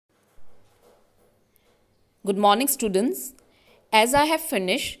Good morning, students. As I have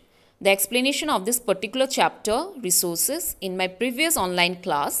finished the explanation of this particular chapter, resources, in my previous online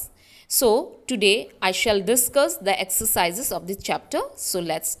class, so today I shall discuss the exercises of this chapter. So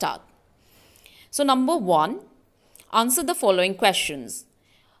let's start. So number 1, answer the following questions.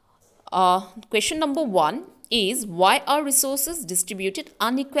 Question number 1 is, why are resources distributed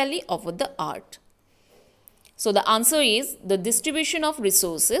unequally over the earth? So the answer is, the distribution of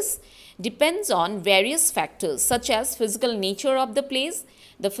resources depends on various factors such as physical nature of the place.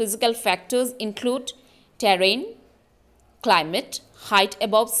 The physical factors include terrain, climate, height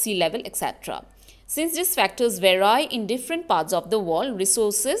above sea level, etc. Since these factors vary in different parts of the world,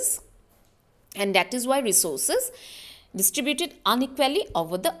 resources, and that is why resources distributed unequally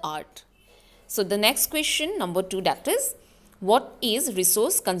over the earth. So the next question, number 2, that is, what is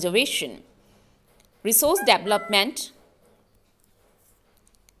resource conservation? Resource development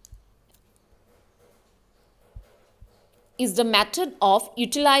is the method of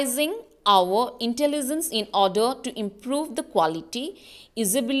utilizing our intelligence in order to improve the quality,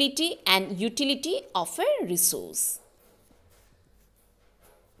 usability and utility of a resource.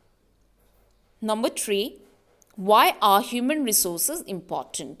 Number 3, why are human resources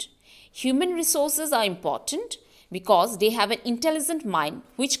important? Human resources are important because they have an intelligent mind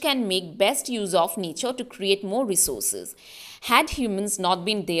which can make best use of nature to create more resources. Had humans not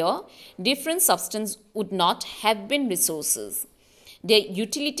been there, different substances would not have been resources. Their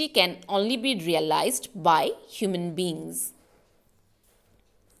utility can only be realized by human beings.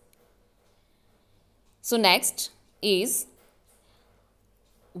 So next is,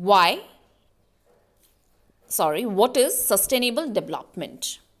 what is sustainable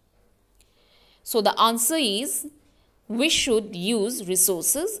development? So the answer is, we should use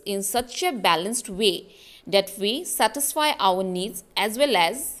resources in such a balanced way that we satisfy our needs as well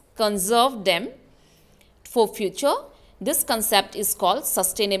as conserve them for future. This concept is called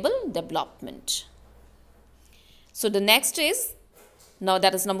sustainable development. So the next is, now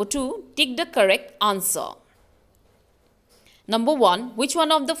that is number 2, tick the correct answer. Number 1, which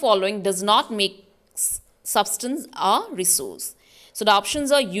one of the following does not make substance a resource? So the options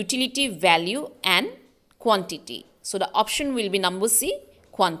are utility, value and quantity. So the option will be number C,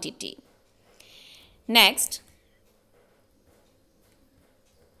 quantity. Next,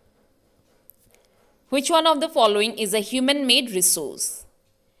 which one of the following is a human-made resource?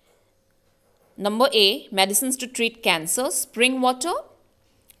 Number A, medicines to treat cancer, spring water,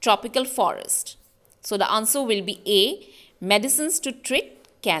 tropical forest. So the answer will be A, medicines to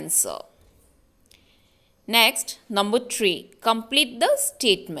treat cancer. Next, number 3, complete the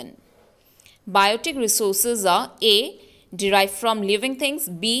statement. Biotic resources are A, derived from living things,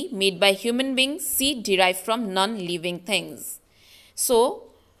 B, made by human beings, C, derived from non-living things. So,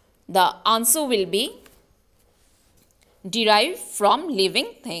 the answer will be derived from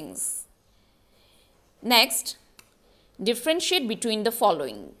living things. Next, differentiate between the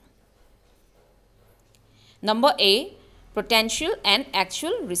following. Number A, potential and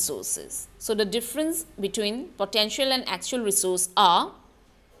actual resources. So, the difference between potential and actual resource are,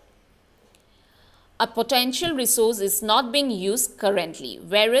 a potential resource is not being used currently,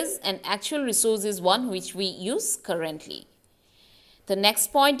 whereas an actual resource is one which we use currently. The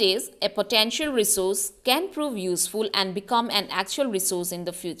next point is, a potential resource can prove useful and become an actual resource in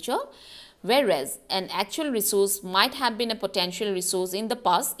the future, whereas an actual resource might have been a potential resource in the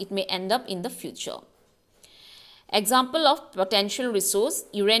past, it may end up in the future. Example of potential resource,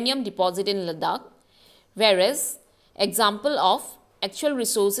 uranium deposit in Ladakh, whereas example of actual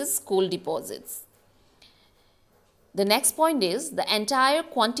resource is coal deposits. The next point is, the entire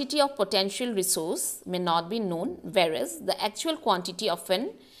quantity of potential resource may not be known, whereas the actual quantity of an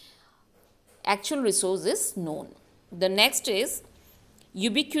actual resource is known. The next is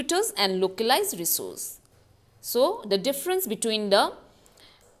ubiquitous and localized resource. So, the difference between the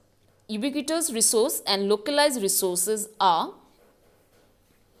ubiquitous resource and localized resources are,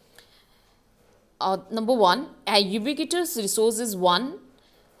 number 1, a ubiquitous resource is one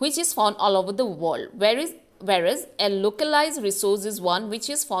which is found all over the world, whereas a localized resource is one which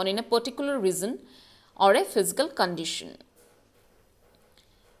is found in a particular region or a physical condition.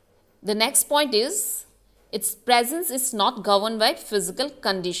 The next point is, its presence is not governed by physical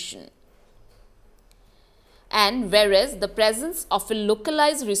condition, and whereas the presence of a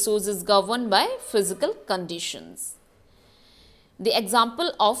localized resource is governed by physical conditions. The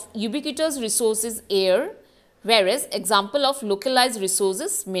example of ubiquitous resource is air, whereas example of localized resource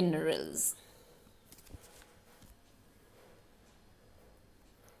is minerals.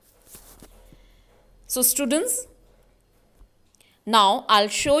 So students, Now I'll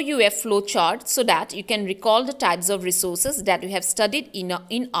show you a flow chart so that you can recall the types of resources that we have studied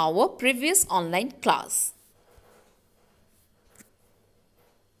in our previous online class.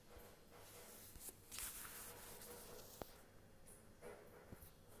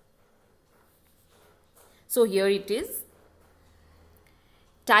 So here it is.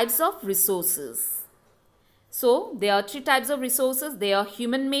 Types of resources. So there are 3 types of resources. They are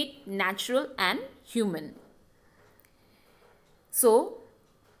human-made, natural and human. So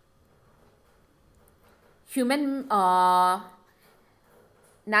human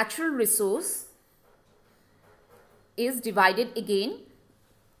natural resource is divided again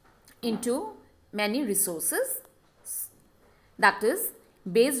into many resources. That is,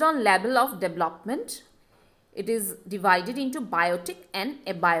 based on level of development, it is divided into biotic and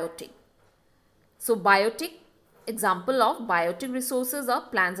abiotic. So biotic, example of biotic resources are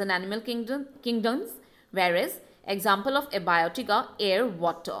plants and animal kingdoms, whereas example of abiotic are air,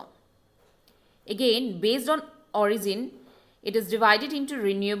 water. Again, based on origin, it is divided into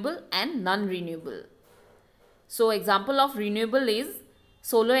renewable and non-renewable. So example of renewable is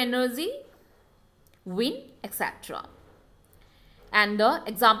solar energy, wind, etc. And the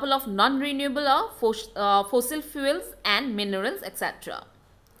example of non-renewable are fossil fuels and minerals, etc.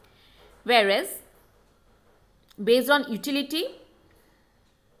 Whereas based on utility,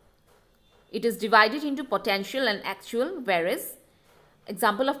 it is divided into potential and actual, whereas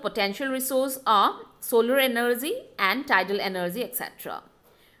example of potential resource are solar energy and tidal energy, etc.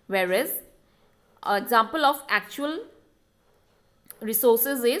 Whereas example of actual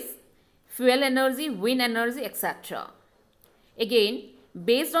resources is fuel energy, wind energy, etc. Again,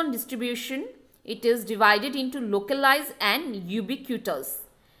 based on distribution, it is divided into localized and ubiquitous.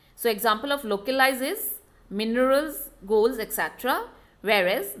 So example of localized is minerals, golds, etc.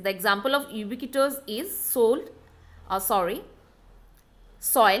 Whereas the example of ubiquitous is soil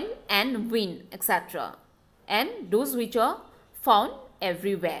and wind, etc. And those which are found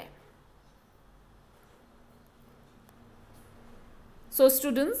everywhere. So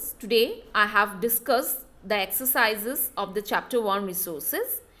students, today I have discussed the exercises of the chapter 1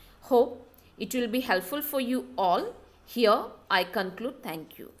 resources. Hope it will be helpful for you all. Here I conclude.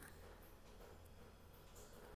 Thank you.